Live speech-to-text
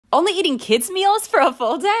only eating kids' meals for a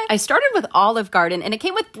full day? I started with Olive Garden and it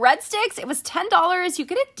came with breadsticks. It was $10. You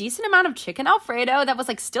get a decent amount of chicken Alfredo that was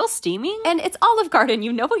like still steaming. And it's Olive Garden.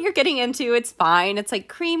 You know what you're getting into. It's fine. It's like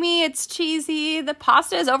creamy. It's cheesy. The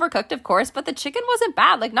pasta is overcooked, of course, but the chicken wasn't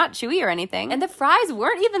bad, like not chewy or anything. And the fries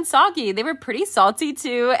weren't even soggy. They were pretty salty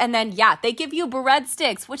too. And then, yeah, they give you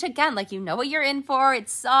breadsticks, which again, like you know what you're in for.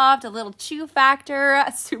 It's soft, a little chew factor,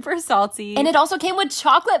 super salty. And it also came with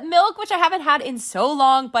chocolate milk, which I haven't had in so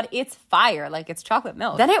long, but it's fire. Like it's chocolate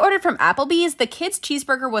milk. Then I ordered from Applebee's. The kids'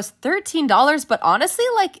 cheeseburger was $13, but honestly,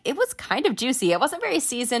 like it was kind of juicy. It wasn't very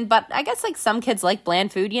seasoned, but I guess like some kids like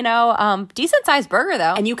bland food, you know. Decent sized burger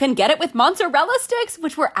though. And you can get it with mozzarella sticks,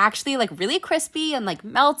 which were actually like really crispy and like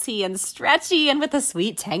melty and stretchy, and with a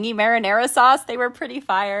sweet tangy marinara sauce, they were pretty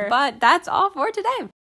fire. But that's all for today.